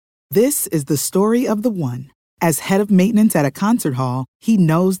This is the story of the one. As head of maintenance at a concert hall, he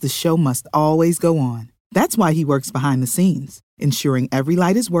knows the show must always go on. That's why he works behind the scenes, ensuring every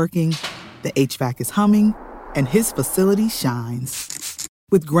light is working, the HVAC is humming, and his facility shines.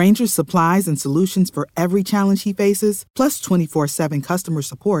 With Grainger's supplies and solutions for every challenge he faces, plus 24/7 customer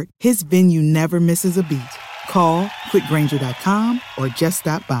support, his venue never misses a beat. Call quickgrainger.com or just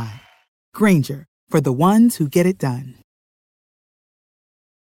stop by. Grainger, for the ones who get it done.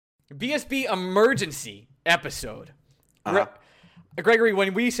 BSB emergency episode. Gregory,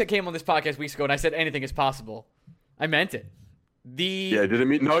 when we came on this podcast weeks ago and I said anything is possible, I meant it. You didn't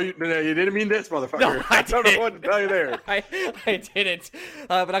mean this, motherfucker. No, I don't know what to tell you there. I didn't,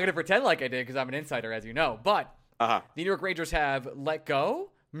 but I'm going to pretend like I did because I'm an insider, as you know. But the New York Rangers have let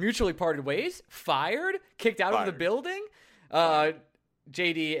go, mutually parted ways, fired, kicked out of the building.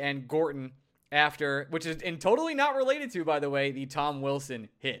 JD and Gorton after, which is totally not related to, by the way, the Tom Wilson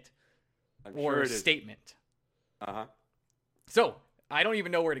hit statement. So I don't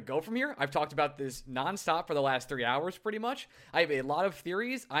even know where to go from here. I've talked about this nonstop for the last 3 hours, pretty much. I have a lot of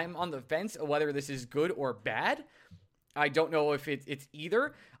theories. I'm on the fence of whether this is good or bad. I don't know if it's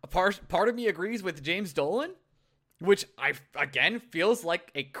either. A part of me agrees with James Dolan, which again feels like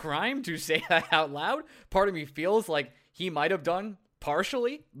a crime to say that out loud. Part of me feels like he might have done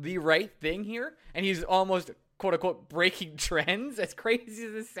partially the right thing here, and he's almost quote unquote breaking trends, as crazy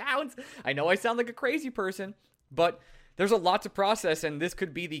as it sounds. I know I sound like a crazy person, but there's a lot to process, and this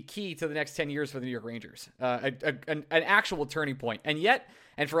could be the key to the next 10 years for the New York Rangers. An actual turning point. And yet,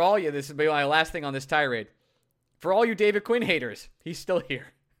 and for all you, this will be my last thing on this tirade. For all you David Quinn haters, he's still here.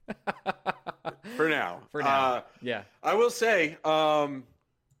 For now. Yeah. I will say,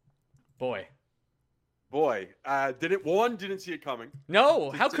 boy, didn't see it coming. No,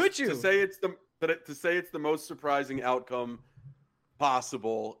 how could you? To say it's the most surprising outcome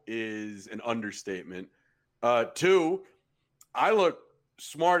possible is an understatement. Two, I look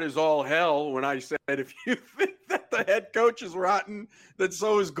smart as all hell when I said if you think that the head coach is rotten, then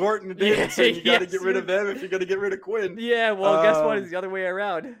so is Gorton and Davidson. You got to get rid of them if you're going to get rid of Quinn. Yeah, well, guess what? It's the other way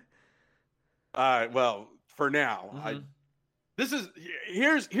around. Well, for now,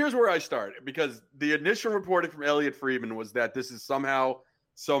 here's where I start, because the initial reporting from Elliot Friedman was that this is somehow,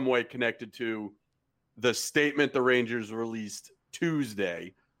 some way connected to the statement the Rangers released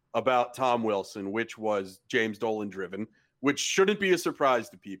Tuesday about Tom Wilson, which was James Dolan driven, which shouldn't be a surprise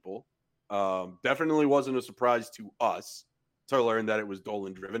to people. Definitely wasn't a surprise to us to learn that it was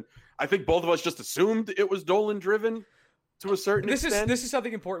Dolan driven. I think both of us just assumed it was Dolan driven to a certain extent. This is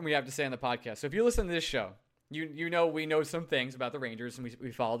something important we have to say on the podcast. So if you listen to this show, you know we know some things about the Rangers, and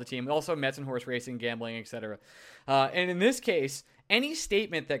we follow the team. Also Mets and horse racing, gambling, etc. And in this case, any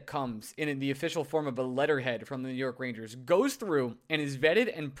statement that comes in the official form of a letterhead from the New York Rangers goes through and is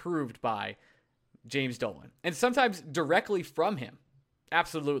vetted and proved by James Dolan, and sometimes directly from him.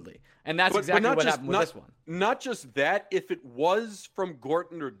 Absolutely. And that's exactly what happened with this one. Not just that, if it was from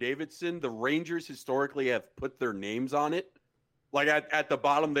Gorton or Davidson, the Rangers historically have put their names on it. Like at the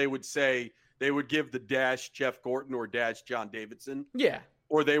bottom, they would say, they would give the dash Jeff Gorton or dash John Davidson. Yeah.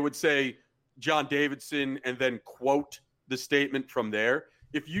 Or they would say John Davidson and then quote the statement from there.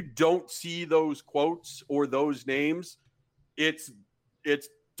 If you don't see those quotes or those names, it's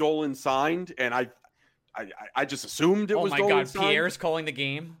Dolan signed, and I just assumed it was Dolan. Oh my God, signed. Pierre's calling the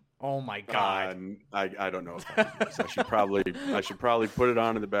game. Oh my God. I don't know if that is. I should probably put it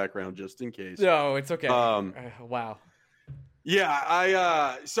on in the background just in case. No, it's okay. Wow.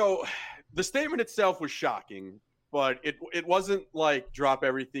 Yeah, so the statement itself was shocking, but it wasn't like drop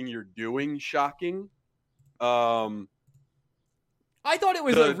everything you're doing shocking. I thought it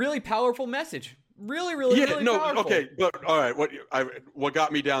was a really powerful message. Really powerful. Okay, but all right. What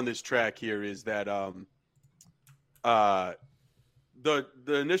got me down this track here is that the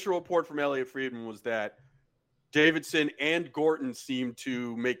initial report from Elliot Friedman was that Davidson and Gorton seemed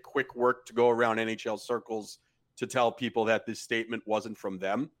to make quick work to go around NHL circles to tell people that this statement wasn't from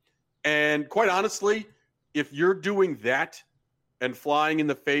them. And quite honestly, if you're doing that and flying in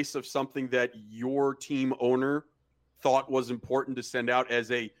the face of something that your team owner thought was important to send out as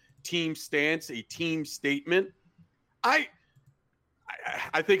a team stance, a team statement, I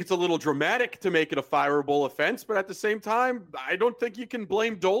think it's a little dramatic to make it a fireable offense, but at the same time, I don't think you can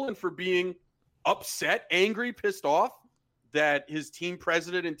blame Dolan for being upset, angry, pissed off that his team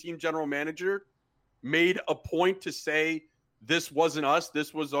president and team general manager made a point to say, this wasn't us,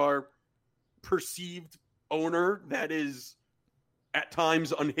 this was our perceived owner that is at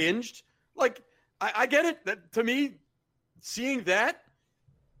times unhinged. Like, I get it. That, to me, seeing that,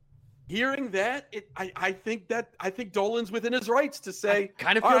 hearing that, I think Dolan's within his rights to say, I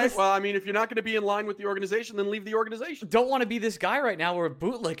kind of feel this. Well, I mean, if you're not going to be in line with the organization, then leave the organization. Don't want to be this guy right now. We're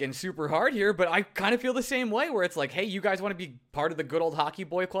bootlicking super hard here, but I kind of feel the same way where it's like, hey, you guys want to be part of the good old hockey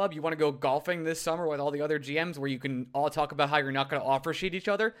boy club? You want to go golfing this summer with all the other GMs where you can all talk about how you're not going to offer sheet each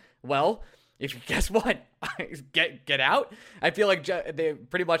other? Well, guess what? get out. I feel like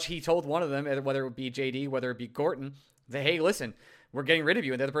he told one of them, whether it be JD, whether it be Gorton, that, hey, listen, we're getting rid of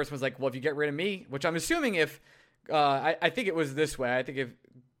you. And the other person was like, well, if you get rid of me, which I'm assuming I think it was this way. I think if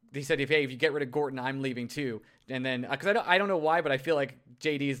he said, if you get rid of Gorton, I'm leaving too. And then, because I don't know why, but I feel like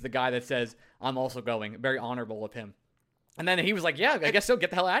JD is the guy that says, I'm also going. Very honorable of him. And then he was like, yeah, I guess so. Get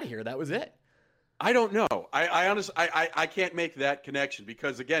the hell out of here. That was it. I don't know. I honestly, I can't make that connection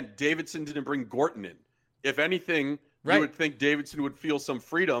because, again, Davidson didn't bring Gorton in. If anything, you would think Davidson would feel some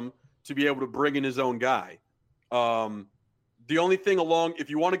freedom to be able to bring in his own guy. The only thing if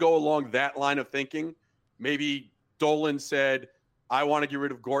you want to go along that line of thinking, maybe Dolan said, I want to get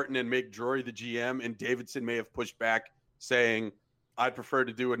rid of Gorton and make Drury the GM, and Davidson may have pushed back saying, I'd prefer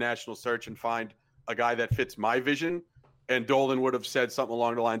to do a national search and find a guy that fits my vision. And Dolan would have said something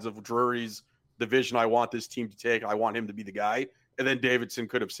along the lines of Drury's the vision I want this team to take. I want him to be the guy. And then Davidson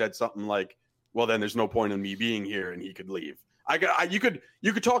could have said something like, well, then there's no point in me being here, and he could leave. You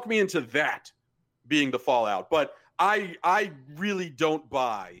could talk me into that being the fallout, but I really don't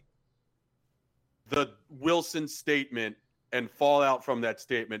buy the Wilson statement and fallout from that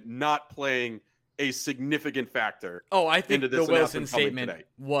statement not playing a significant factor. Oh, I think the Wilson statement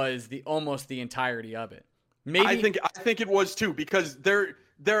was almost the entirety of it. Maybe I think it was too, because the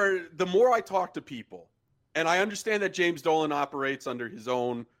more I talk to people, and I understand that James Dolan operates under his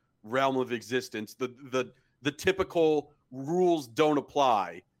own realm of existence, the typical rules don't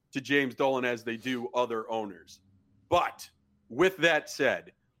apply to James Dolan as they do other owners. But with that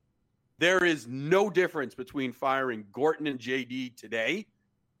said, there is no difference between firing Gorton and JD today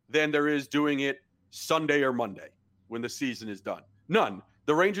than there is doing it Sunday or Monday when the season is done. None.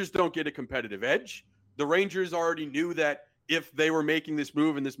 The Rangers don't get a competitive edge. The Rangers already knew that if they were making this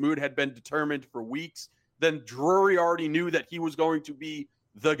move and this mood had been determined for weeks, then Drury already knew that he was going to be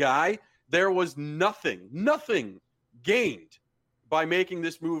the guy. There was nothing gained by making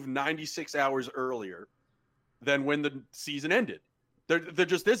this move 96 hours earlier than when the season ended. There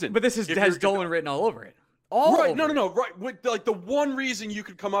just isn't. But this has Dolan written all over it. Right. Right. Like the one reason you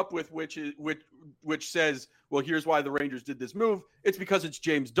could come up with, which says, well, here's why the Rangers did this move. It's because it's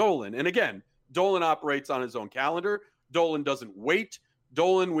James Dolan. And again, Dolan operates on his own calendar. Dolan doesn't wait.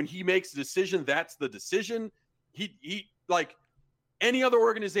 Dolan, when he makes a decision, that's the decision. He like any other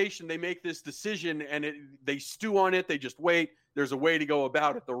organization, they make this decision and they stew on it. They just wait. There's a way to go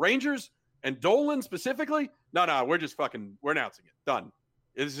about it. The Rangers and Dolan specifically, no, we're announcing it. Done.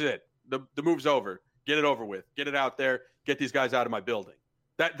 This is it. The move's over. Get it over with. Get it out there. Get these guys out of my building.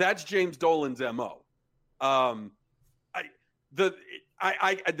 That's James Dolan's MO.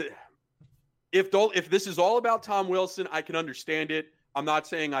 If this is all about Tom Wilson, I can understand it. I'm not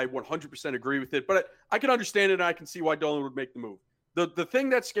saying I 100% agree with it, but I can understand it, and I can see why Dolan would make the move. The thing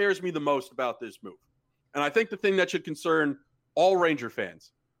that scares me the most about this move, and I think the thing that should concern all Ranger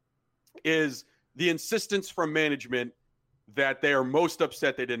fans, is the insistence from management that they are most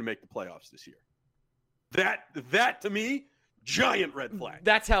upset they didn't make the playoffs this year. That to me, giant red flag.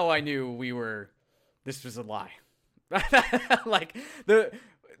 That's how I knew this was a lie. Like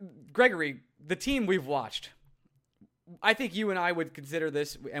Gregory, the team we've watched, I think you and I would consider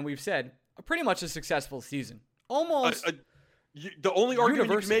this, and we've said, pretty much a successful season. Almost. The only argument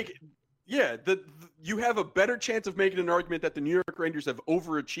you can make, you have a better chance of making an argument that the New York Rangers have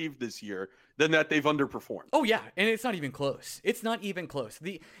overachieved this year than that they've underperformed. Oh, yeah, and it's not even close. It's not even close.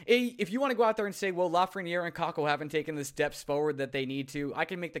 If you want to go out there and say, well, Lafreniere and Kakko haven't taken the steps forward that they need to, I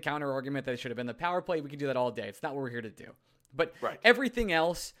can make the counter argument that it should have been the power play. We can do that all day. It's not what we're here to do. But everything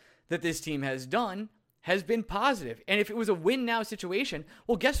else that this team has done has been positive. And if it was a win-now situation,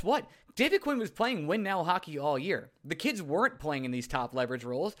 well, guess what? David Quinn was playing win-now hockey all year. The kids weren't playing in these top leverage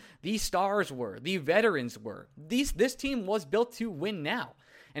roles. These stars were. The veterans were. This team was built to win now.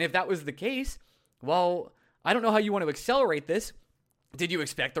 And if that was the case, well, I don't know how you want to accelerate this. Did you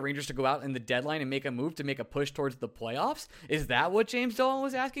expect the Rangers to go out in the deadline and make a move to make a push towards the playoffs? Is that what James Dolan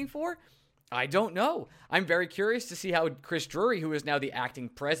was asking for? I don't know. I'm very curious to see how Chris Drury, who is now the acting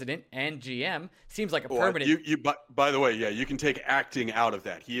president and GM, seems like a permanent. By the way, you can take acting out of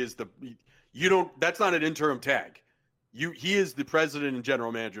that. He is that's not an interim tag. He is the president and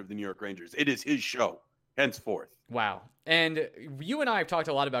general manager of the New York Rangers. It is his show, henceforth. Wow. And you and I have talked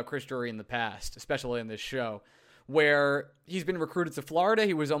a lot about Chris Drury in the past, especially in this show. where he's been recruited to Florida.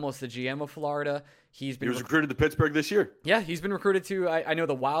 He was almost the GM of Florida. He was recruited to Pittsburgh this year. Yeah, he's been recruited to, I know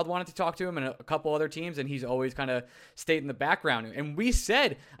the Wild wanted to talk to him and a couple other teams, and he's always kind of stayed in the background. And we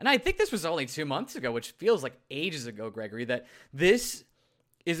said, and I think this was only 2 months ago, which feels like ages ago, Gregory, that this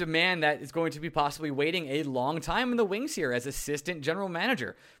is a man that is going to be possibly waiting a long time in the wings here as assistant general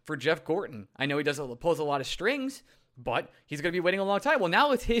manager for Jeff Gorton. I know he doesn't pulls a lot of strings, but he's going to be waiting a long time. Well,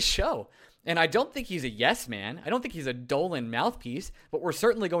 now it's his show. And I don't think he's a yes man. I don't think he's a Dolan mouthpiece, but we're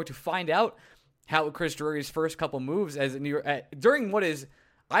certainly going to find out how Chris Drury's first couple moves as a New York, during what is,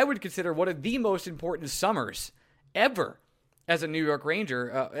 I would consider, one of the most important summers ever as a New York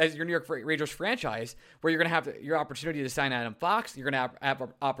Ranger, as your New York Rangers franchise, where you're going to have your opportunity to sign Adam Fox. You're going to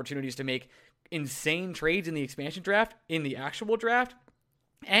have opportunities to make insane trades in the expansion draft, in the actual draft.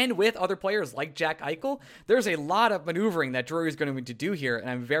 And with other players like Jack Eichel, there's a lot of maneuvering that Drury is going to do here, and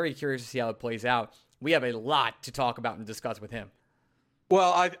I'm very curious to see how it plays out. We have a lot to talk about and discuss with him.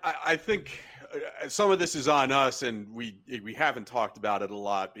 Well, I think some of this is on us, and we haven't talked about it a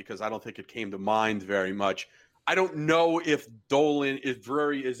lot because I don't think it came to mind very much. I don't know if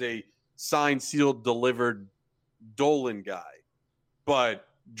Drury is a signed, sealed, delivered Dolan guy, but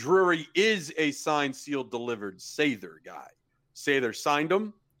Drury is a signed, sealed, delivered Sather guy. Sather signed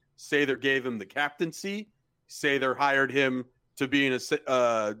him. Sather gave him the captaincy. Sather hired him to be in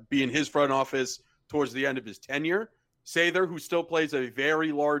his front office towards the end of his tenure. Sather, who still plays a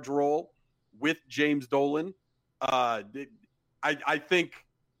very large role with James Dolan. I think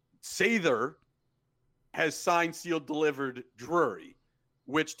Sather has signed, sealed, delivered Drury,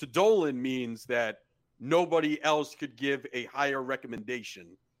 which to Dolan means that nobody else could give a higher recommendation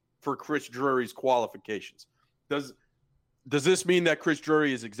for Chris Drury's qualifications. Does this mean that Chris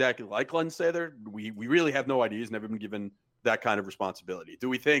Drury is exactly like Glenn Sather? We really have no idea. He's never been given that kind of responsibility. Do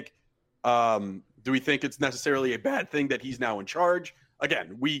we think it's necessarily a bad thing that he's now in charge?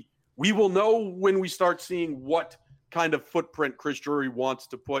 Again, we will know when we start seeing what kind of footprint Chris Drury wants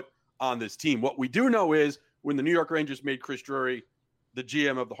to put on this team. What we do know is when the New York Rangers made Chris Drury the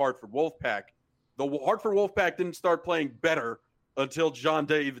GM of the Hartford Wolfpack, the Hartford Wolfpack didn't start playing better until John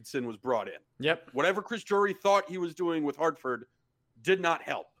Davidson was brought in. Yep. Whatever Chris Drury thought he was doing with Hartford did not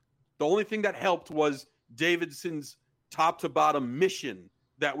help. The only thing that helped was Davidson's top-to-bottom mission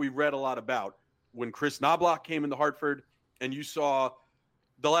that we read a lot about. When Chris Knobloch came into Hartford, and you saw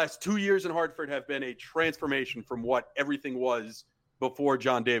the last 2 years in Hartford have been a transformation from what everything was before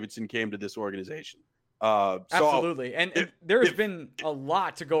John Davidson came to this organization. Absolutely. And there's been a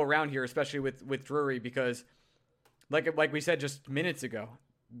lot to go around here, especially with Drury, because like we said just minutes ago,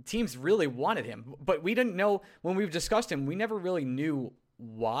 teams really wanted him, but we didn't know when we've discussed him. We never really knew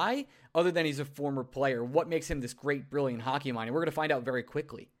why, other than he's a former player. What makes him this great, brilliant hockey mind? And we're going to find out very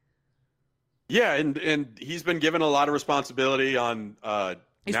quickly. Yeah, and he's been given a lot of responsibility on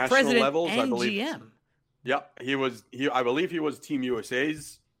he's national president levels. And I believe. GM. Yeah, I believe he was Team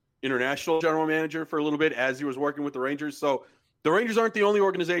USA's international general manager for a little bit as he was working with the Rangers. So the Rangers aren't the only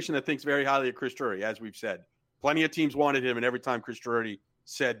organization that thinks very highly of Chris Drury, as we've said. Plenty of teams wanted him, and every time Chris Drury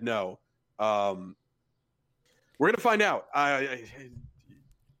said no. We're going to find out. I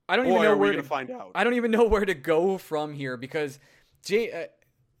don't even know where to find out. I don't even know where to go from here because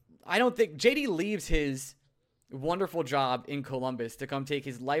I don't think JD leaves his wonderful job in Columbus to come take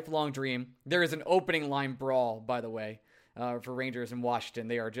his lifelong dream. There is an opening line brawl, by the way, for Rangers in Washington.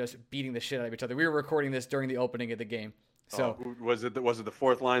 They are just beating the shit out of each other. We were recording this during the opening of the game. So was it the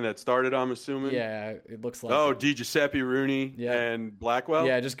fourth line that started, I'm assuming? Yeah, it looks like. Oh, DiGiuseppe, Rooney, and Blackwell?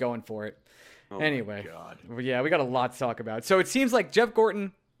 Yeah, just going for it. Oh anyway, my God. Yeah, we got a lot to talk about. So it seems like Jeff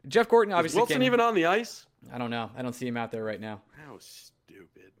Gorton obviously is Wilson even on the ice? I don't know. I don't see him out there right now. How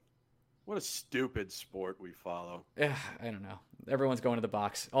stupid. What a stupid sport we follow. I don't know. Everyone's going to the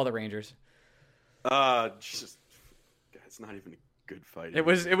box. All the Rangers. It's not even a good fight. It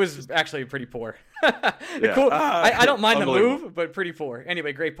was actually pretty poor. Yeah. Cool. I don't mind the move, but pretty poor.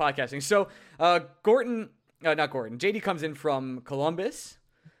 Anyway, great podcasting. So not Gorton. JD comes in from Columbus.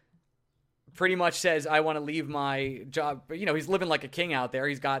 Pretty much says, I want to leave my job. But, he's living like a king out there.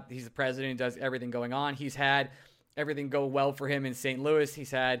 He's the president, does everything going on. He's had everything go well for him in St. Louis.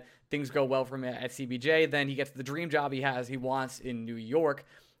 He's had things go well for him at CBJ. Then he gets the dream job he wants in New York.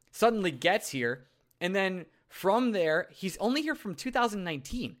 Suddenly gets here. And then from there, he's only here from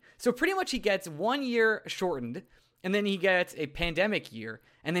 2019. So pretty much he gets 1 year shortened. And then he gets a pandemic year.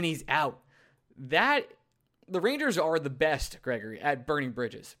 And then he's out. The Rangers are the best, Gregory, at burning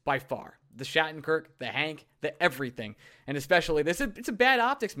bridges by far. The Shattenkirk, the Hank, the everything. And especially this, it's a bad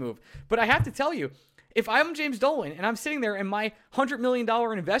optics move. But I have to tell you, if I'm James Dolan and I'm sitting there and my $100 million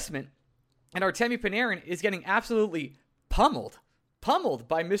investment And Artemi Panarin is getting absolutely pummeled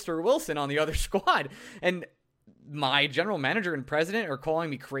by Mr. Wilson on the other squad. And my general manager and president are calling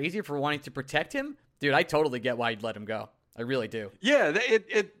me crazy for wanting to protect him. Dude, I totally get why you'd let him go. I really do. Yeah,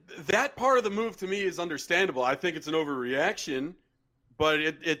 that part of the move to me is understandable. I think it's an overreaction, but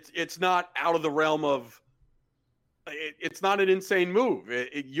it's not out of the realm of it's not an insane move.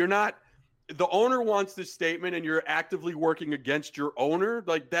 You're not the owner wants this statement and you're actively working against your owner.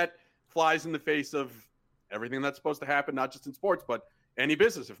 Like that flies in the face of everything that's supposed to happen, not just in sports, but any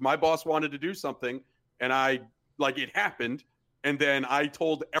business. If my boss wanted to do something and it happened, and then I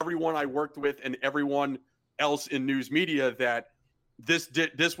told everyone I worked with and everyone else in news media that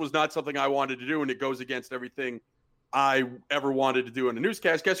this was not something I wanted to do and it goes against everything I ever wanted to do in a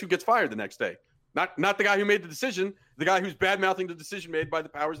newscast, guess who gets fired the next day? Not the guy who made the decision, the guy who's bad-mouthing the decision made by the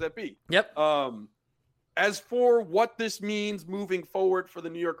powers that be. Yep. As for what this means moving forward for the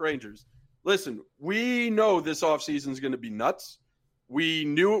New York Rangers, listen, we know this offseason is going to be nuts. We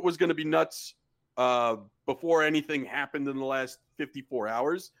knew it was going to be nuts before anything happened in the last 54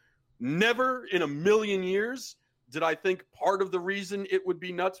 hours. Never in a million years did I think part of the reason it would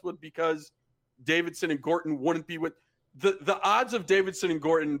be nuts was because Davidson and Gorton wouldn't be with the odds of Davidson and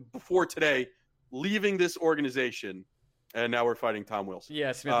Gorton before today leaving this organization, and now we're fighting Tom Wilson.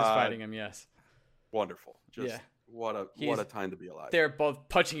 Yeah, Smith is fighting him, yes. Wonderful. Just what a time to be alive. They're both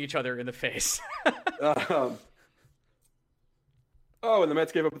punching each other in the face. And the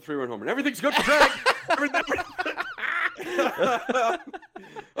Mets gave up a 3-run homer. Everything's good for Drake.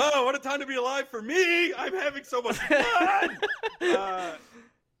 Oh, what a time to be alive for me. I'm having so much fun.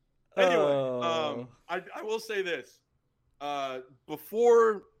 Anyway, I will say this.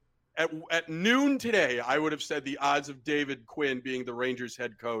 Before at noon today, I would have said the odds of David Quinn being the Rangers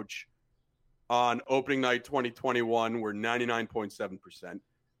head coach on opening night 2021 were 99.7%.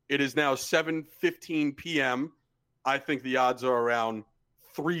 It is now 7:15 p.m. I think the odds are around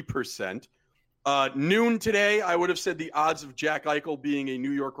 3%. Noon today, I would have said the odds of Jack Eichel being a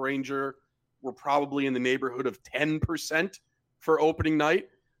New York Ranger were probably in the neighborhood of 10% for opening night.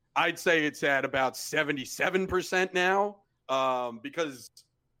 I'd say it's at about 77% now. Because,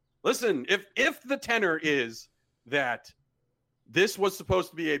 listen, if the tenor is that this was supposed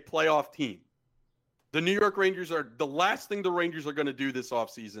to be a playoff team, the New York Rangers are the last thing the Rangers are going to do this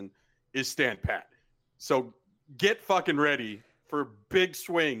offseason is stand pat. So get fucking ready for big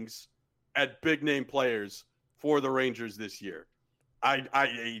swings at big name players for the Rangers this year.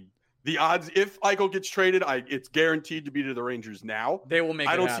 The odds, if Eichel gets traded, it's guaranteed to be to the Rangers now. They will make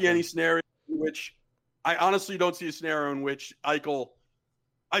it I don't happen. see any scenario in which I honestly don't see a scenario in which Eichel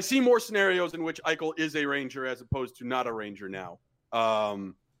 – I see more scenarios in which Eichel is a Ranger as opposed to not a Ranger now.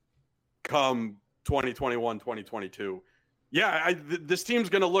 Come 2021, 2022. Yeah, this team's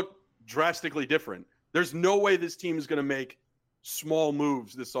going to look drastically different. There's no way this team is going to make small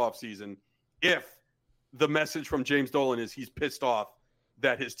moves this offseason if the message from James Dolan is he's pissed off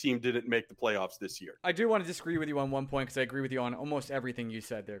that his team didn't make the playoffs this year. I do want to disagree with you on one point because I agree with you on almost everything you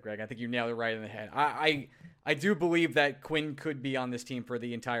said there, Greg. I think you nailed it right in the head. I do believe that Quinn could be on this team for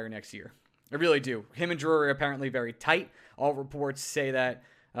the entire next year. I really do. Him and Drury are apparently very tight. All reports say that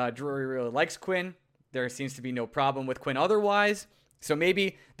Drury really likes Quinn. There seems to be no problem with Quinn otherwise. So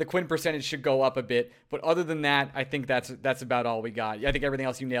maybe the Quinn percentage should go up a bit. But other than that, I think that's about all we got. I think everything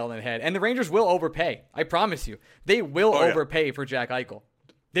else you nailed in the head. And the Rangers will overpay. I promise you. They will overpay for Jack Eichel.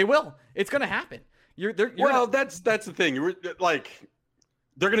 They will. It's going to happen. That's the thing.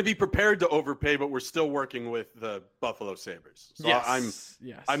 They're going to be prepared to overpay, but we're still working with the Buffalo Sabres. So yes.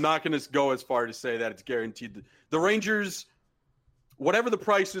 I'm not going to go as far to say that it's guaranteed. The Rangers, whatever the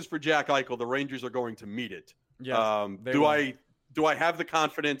price is for Jack Eichel, the Rangers are going to meet it. Yes, do I have the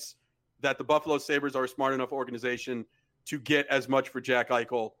confidence that the Buffalo Sabres are a smart enough organization to get as much for Jack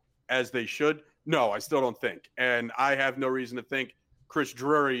Eichel as they should? No, I still don't think. And I have no reason to think Chris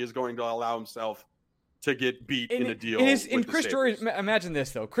Drury is going to allow himself to get beat in a deal. In Chris Drury's, imagine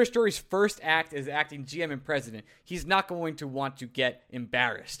this, though. Chris Drury's first act as acting GM and president, he's not going to want to get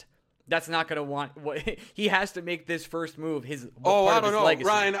embarrassed. That's not going to want – he has to make this first move his legacy.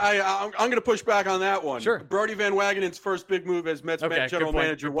 Ryan, I'm going to push back on that one. Sure. Brody Van Wagenen's first big move as Mets general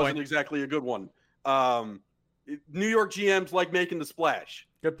manager wasn't exactly a good one. New York GMs like making the splash.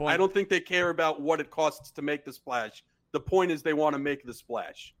 Good point. I don't think they care about what it costs to make the splash. The point is they want to make the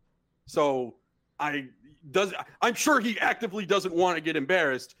splash. So I'm sure he actively doesn't want to get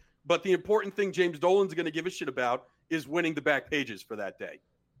embarrassed, but the important thing James Dolan's going to give a shit about is winning the back pages for that day.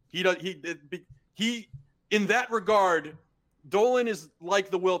 He in that regard, Dolan is like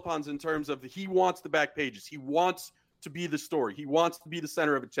the Wilpons in terms of he wants the back pages. He wants to be the story. He wants to be the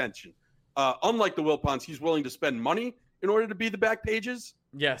center of attention. Unlike the Wilpons, he's willing to spend money in order to be the back pages.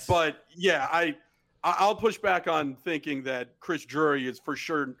 Yes. But yeah, I'll push back on thinking that Chris Drury is for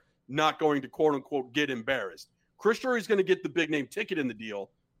sure not going to quote unquote get embarrassed. Chris Drury is going to get the big name ticket in the deal,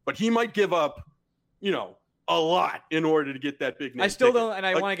 but he might give up, a lot in order to get that big name. I still don't, and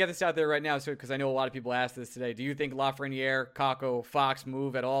I want to get this out there right now, because I know a lot of people asked this today. Do you think Lafreniere, Kakko, Fox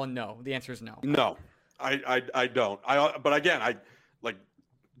move at all? No. The answer is no. No, I don't. But again,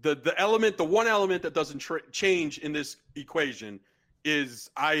 the one element that doesn't change in this equation is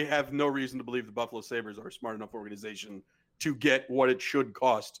I have no reason to believe the Buffalo Sabres are a smart enough organization to get what it should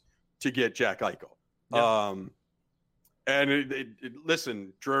cost to get Jack Eichel. Yep. And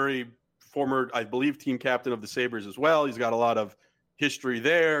listen, Drury, former, I believe, team captain of the Sabres as well. He's got a lot of history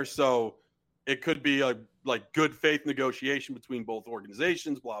there. So it could be a good faith negotiation between both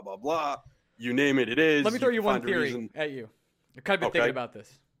organizations, blah, blah, blah. You name it, it is. Let me throw you one theory at you. I've kind of been thinking about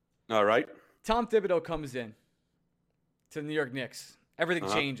this. All right. Tom Thibodeau comes in to the New York Knicks. Everything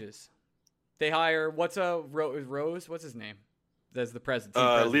changes. They hire, Rose? What's his name? That's the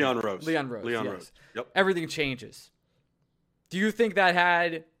president. Leon Rose. Leon Rose. Leon yes. Rose. Yep. Everything changes. Do you think that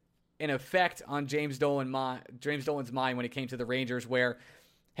had an effect on James Dolan's mind when it came to the Rangers where,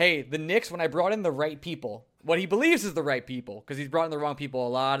 hey, the Knicks, when I brought in the right people, what he believes is the right people, because he's brought in the wrong people a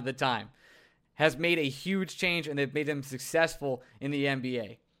lot of the time, has made a huge change and they've made him successful in the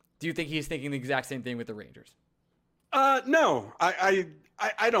NBA. Do you think he's thinking the exact same thing with the Rangers? No,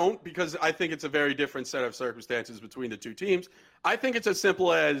 I don't, because I think it's a very different set of circumstances between the two teams. I think it's as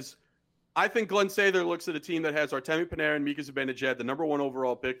simple as I think Glenn Sather looks at a team that has Artemi Panarin, Mika Zibanejad, the number 1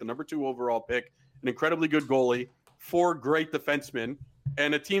 overall pick, the number 2 overall pick, an incredibly good goalie, 4 great defensemen,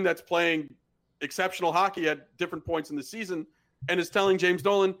 and a team that's playing exceptional hockey at different points in the season, and is telling James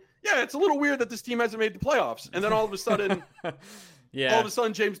Dolan, yeah, it's a little weird that this team hasn't made the playoffs. And then all of a sudden,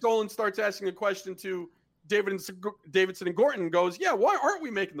 James Dolan starts asking a question to Davidson and Gorton and goes, yeah, why aren't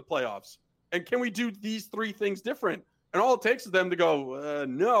we making the playoffs? And can we do these 3 things different? And all it takes is them to go,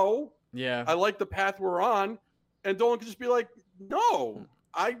 no. Yeah. I like the path we're on. And Dolan can just be like, no,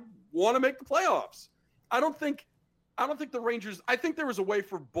 I want to make the playoffs. I don't think the Rangers, I think there was a way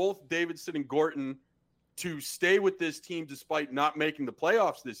for both Davidson and Gorton to stay with this team despite not making the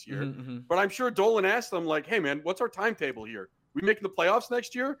playoffs this year. Mm-hmm. But I'm sure Dolan asked them like, hey man, what's our timetable here? We making the playoffs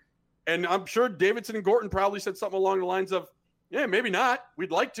next year? And I'm sure Davidson and Gorton probably said something along the lines of, yeah, maybe not.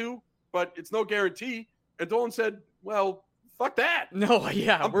 We'd like to, but it's no guarantee. And Dolan said, well, fuck that. No,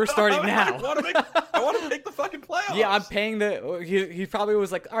 yeah, we're starting now. I want to make the fucking playoffs. Yeah, I'm paying he probably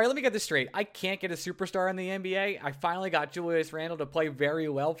was like, all right, let me get this straight. I can't get a superstar in the NBA. I finally got Julius Randle to play very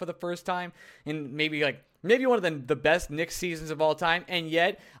well for the first time in maybe one of the best Knicks seasons of all time, and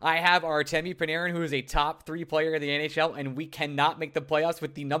yet I have Artemi Panarin, who is a top 3 player in the NHL, and we cannot make the playoffs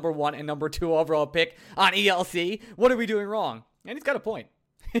with the number 1 and number 2 overall pick on ELC. What are we doing wrong? And he's got a point.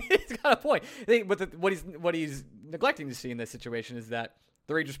 He's got a point. But what he's neglecting to see in this situation is that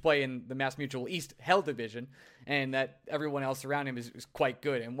the Rangers play in the Mass Mutual East Hell Division, and that everyone else around him is quite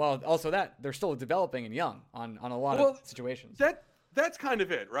good. And while also that they're still developing and young on a lot of situations. That's kind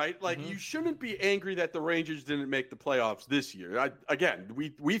of it, right? Like, you shouldn't be angry that the Rangers didn't make the playoffs this year.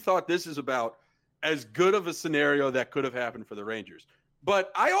 We thought this is about as good of a scenario that could have happened for the Rangers.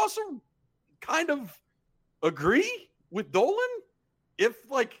 But I also kind of agree with Dolan. If,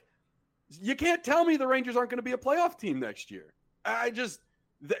 you can't tell me the Rangers aren't going to be a playoff team next year.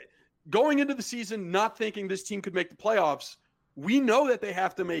 Going into the season not thinking this team could make the playoffs, we know that they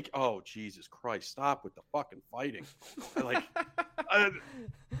have to make – oh, Jesus Christ, stop with the fucking fighting.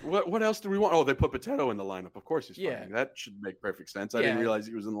 What else do we want? Oh, they put Potato in the lineup. Of course he's fighting. That should make perfect sense. I didn't realize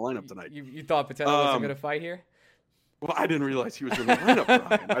he was in the lineup tonight. You thought Potato wasn't going to fight here? Well, I didn't realize he was in the lineup.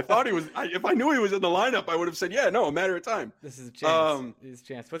 Ryan. I thought he was. If I knew he was in the lineup, I would have said, yeah, no, a matter of time. This is a chance. It's a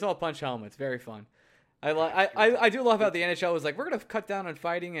chance. But it's all punch helmets. Very fun. I do love how the NHL was like, we're going to cut down on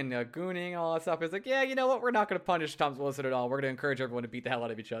fighting and gooning and all that stuff. It's like, yeah, you know what? We're not going to punish Tom Wilson at all. We're going to encourage everyone to beat the hell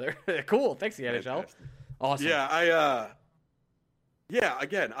out of each other. Cool. Thanks, the NHL. Fantastic. Awesome. Yeah,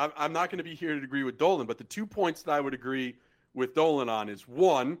 again, I'm not going to be here to agree with Dolan, but the 2 points that I would agree with Dolan on is,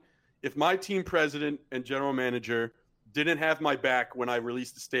 one, if my team president and general manager didn't have my back when I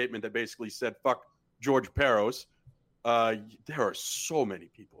released a statement that basically said, fuck George Peros, there are so many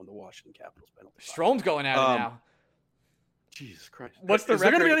people in the Washington Capitals penalty box. Strome's going at it now. Jesus Christ. What's the record? Is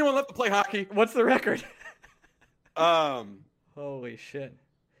there going to be anyone left to play hockey? What's the record? Holy shit.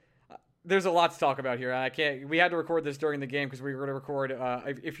 there's a lot to talk about here. We had to record this during the game because we were going to record.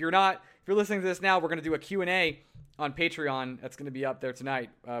 If you're listening to this now, we're going to do a Q&A on Patreon. That's going to be up there tonight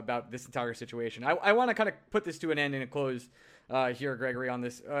about this entire situation. I want to kind of put this to an end and a close here, Gregory, on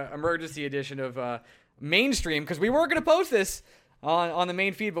this emergency edition of Mainstream, because we were going to post this on the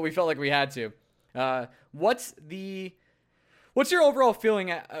main feed, but we felt like we had to. What's your overall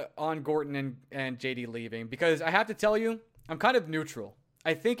feeling on Gorton and JD leaving? Because I have to tell you, I'm kind of neutral.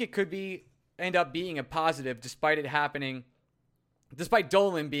 I think it could end up being a positive, despite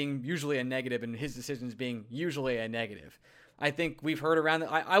Dolan being usually a negative and his decisions being usually a negative. I think we've heard around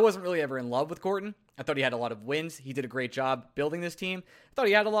I wasn't really ever in love with Gorton. I thought he had a lot of wins. He did a great job building this team. I thought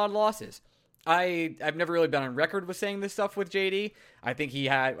he had a lot of losses. I've never really been on record with saying this stuff with JD. I think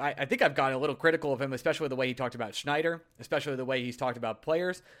I think I've gotten a little critical of him, especially the way he talked about Schneider, especially the way he's talked about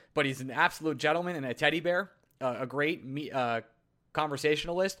players. But he's an absolute gentleman and a teddy bear, a great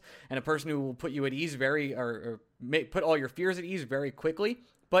conversationalist, and a person who will put you at ease put all your fears at ease very quickly.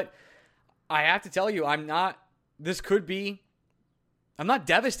 But I have to tell you, I'm not devastated.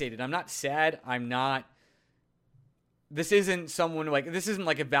 I'm not sad. This isn't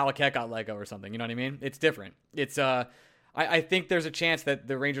like if Valakek got let go or something. You know what I mean? It's different. It's I think there's a chance that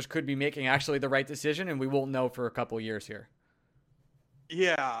the Rangers could be making actually the right decision, and we won't know for a couple of years here.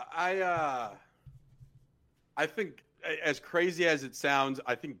 Yeah, I think, as crazy as it sounds,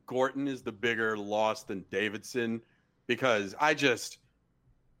 I think Gorton is the bigger loss than Davidson, because I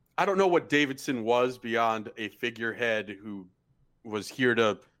don't know what Davidson was beyond a figurehead who was here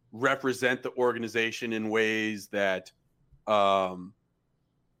to represent the organization in ways that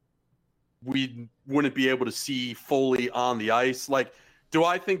we wouldn't be able to see fully on the ice. Like, do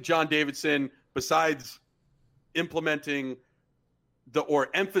I think John Davidson, besides implementing or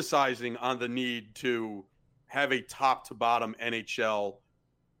emphasizing on the need to have a top to bottom NHL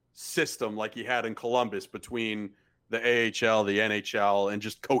system like he had in Columbus between the AHL, the NHL, and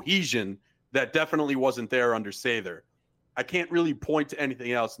just cohesion that definitely wasn't there under Sather, I can't really point to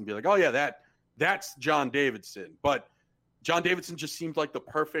anything else and be like, oh yeah, that's John Davidson. But John Davidson just seemed like the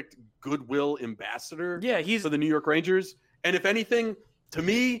perfect goodwill ambassador for the New York Rangers. And if anything, to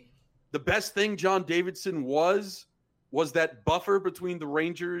me, the best thing John Davidson was that buffer between the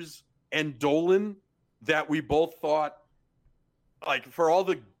Rangers and Dolan that we both thought, like, for all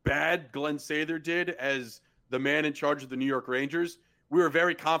the bad Glenn Sather did as the man in charge of the New York Rangers, we were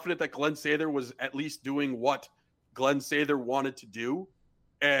very confident that Glenn Sather was at least doing what Glenn Sather wanted to do.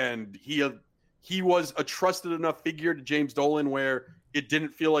 And he was a trusted enough figure to James Dolan where it didn't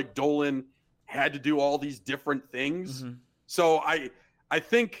feel like Dolan had to do all these different things. Mm-hmm. So I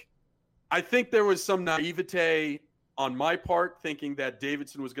think there was some naivete on my part thinking that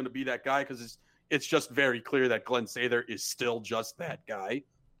Davidson was going to be that guy, because it's just very clear that Glenn Sather is still just that guy.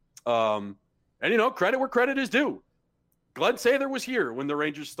 And, credit where credit is due. Glenn Sather was here when the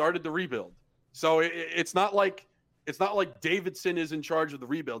Rangers started the rebuild. So it's not like Davidson is in charge of the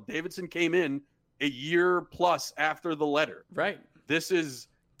rebuild. Davidson came in a year plus after the letter. Right. Davidson's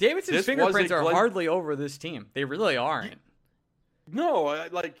fingerprints are hardly over this team. They really aren't. No,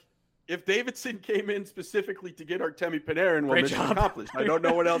 if Davidson came in specifically to get Artemi Panarin, well, mission accomplished. I don't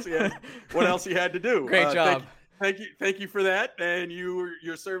know what else he had to do. Great job. Thank you for that, and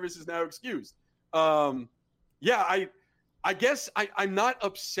your service is now excused. I guess I'm not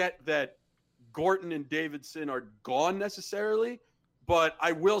upset that Gorton and Davidson are gone necessarily, but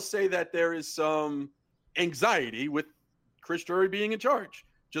I will say that there is some anxiety with Chris Drury being in charge,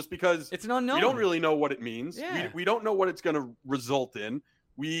 just because it's an unknown. We don't really know what it means. Yeah. We don't know what it's going to result in.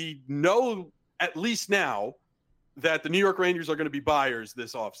 We know, at least now, that the New York Rangers are going to be buyers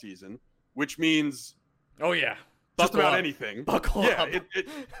this offseason, which means just about anything. Buckle up.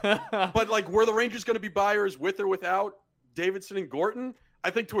 But were the Rangers going to be buyers with or without Davidson and Gorton? I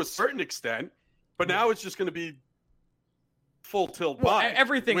think to a certain extent, but now it's just going to be full tilt buy.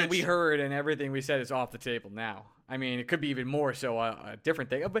 Everything we heard and everything we said is off the table now. I mean, it could be even more so a different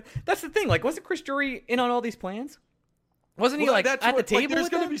thing. But that's the thing. Wasn't Chris Drury in on all these plans? Wasn't he at the table? There's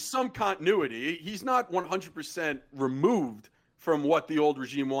going to be some continuity. He's not 100% removed from what the old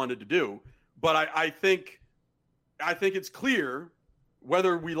regime wanted to do, but I think it's clear,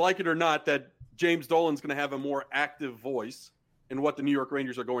 whether we like it or not, that James Dolan's going to have a more active voice in what the New York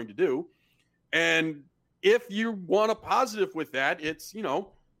Rangers are going to do. And if you want a positive with that, it's James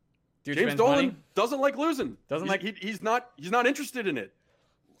Dolan doesn't like losing. He's not interested in it.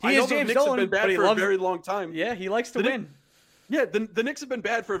 He is James Dolan, have been bad for a very long time. Yeah, he likes to win. The Knicks have been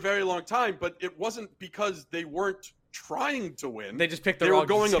bad for a very long time, but it wasn't because they weren't trying to win. They just picked the wrong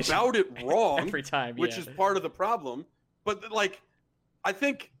decision. They were going about it wrong every time, which is part of the problem. But I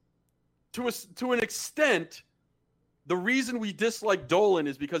think to an extent, the reason we dislike Dolan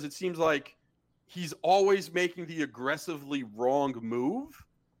is because it seems like he's always making the aggressively wrong move,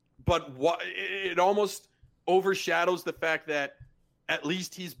 but it almost overshadows the fact that at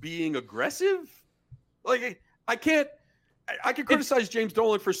least he's being aggressive. Like, I could criticize James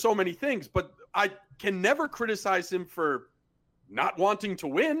Dolan for so many things, but I can never criticize him for not wanting to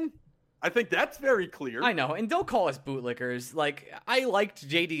win. I think that's very clear. I know, and don't call us bootlickers. Like, I liked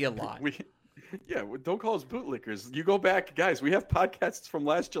JD a lot. Don't call us bootlickers. You go back, guys. We have podcasts from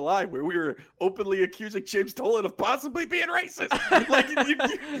last July where we were openly accusing James Dolan of possibly being racist. Like,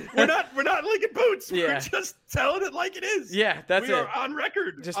 we're not licking boots. Yeah. We're just telling it like it is. Yeah, that's it. We are on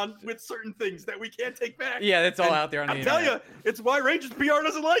record with certain things that we can't take back. Yeah, that's all out there on the internet. I'm telling you, it's why Rangers PR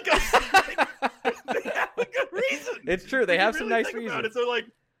doesn't like us. They have a good reason. It's true. They have some nice reasons. They're like,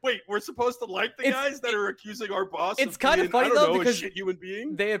 wait, we're supposed to like the guys that are accusing our boss? It's kind of funny, though, because a shit human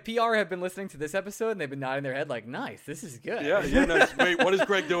being? they at PR have been listening to this episode, and they've been nodding their head like, nice, this is good. Yeah, nice. Wait, what is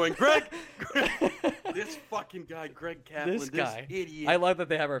Greg doing? Greg! This fucking guy, Greg Kaplan, this idiot. I love that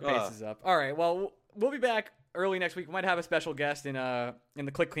they have our faces up. All right, well, we'll be back early next week. We might have a special guest in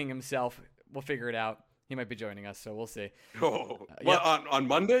the Click King himself. We'll figure it out. He might be joining us, so we'll see. On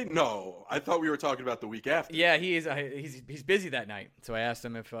Monday? No, I thought we were talking about the week after. Yeah, he's busy that night, so I asked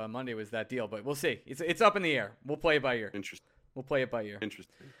him if Monday was that deal, but we'll see. It's up in the air. We'll play it by ear. Interesting. We'll play it by ear.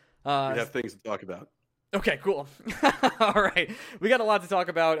 Interesting. We have things to talk about. Okay, cool. All right, we got a lot to talk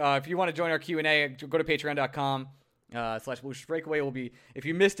about. If you want to join our Q&A, go to patreon.com. /Blueshirts Breakaway will be, if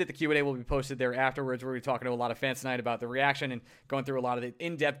you missed it, the Q&A will be posted there afterwards. We're talking to a lot of fans tonight about the reaction and going through a lot of the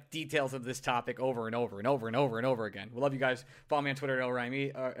in-depth details of this topic over and over and over and over and over again. We love you guys. Follow me on Twitter at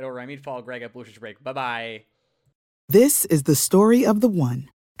 @ORimeed. Follow Greg at Blueshirts Break. Bye-bye. This is the story of the one.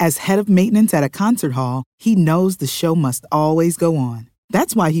 As head of maintenance at a concert hall, he knows the show must always go on.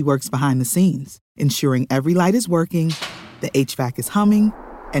 That's why he works behind the scenes, ensuring every light is working, the HVAC is humming,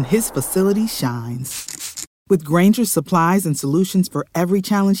 and his facility shines. With Grainger's supplies and solutions for every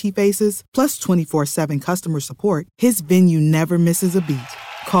challenge he faces, plus 24/7 customer support, his venue never misses a beat.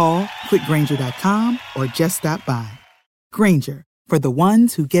 Call quickgrainger.com or just stop by. Grainger, for the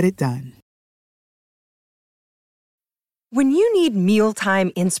ones who get it done. When you need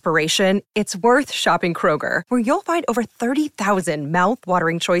mealtime inspiration, it's worth shopping Kroger, where you'll find over 30,000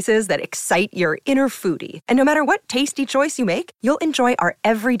 mouth-watering choices that excite your inner foodie. And no matter what tasty choice you make, you'll enjoy our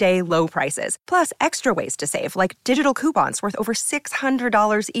everyday low prices, plus extra ways to save, like digital coupons worth over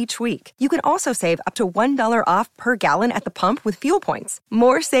 $600 each week. You can also save up to $1 off per gallon at the pump with fuel points.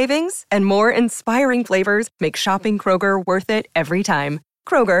 More savings and more inspiring flavors make shopping Kroger worth it every time.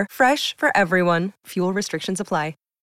 Kroger, fresh for everyone. Fuel restrictions apply.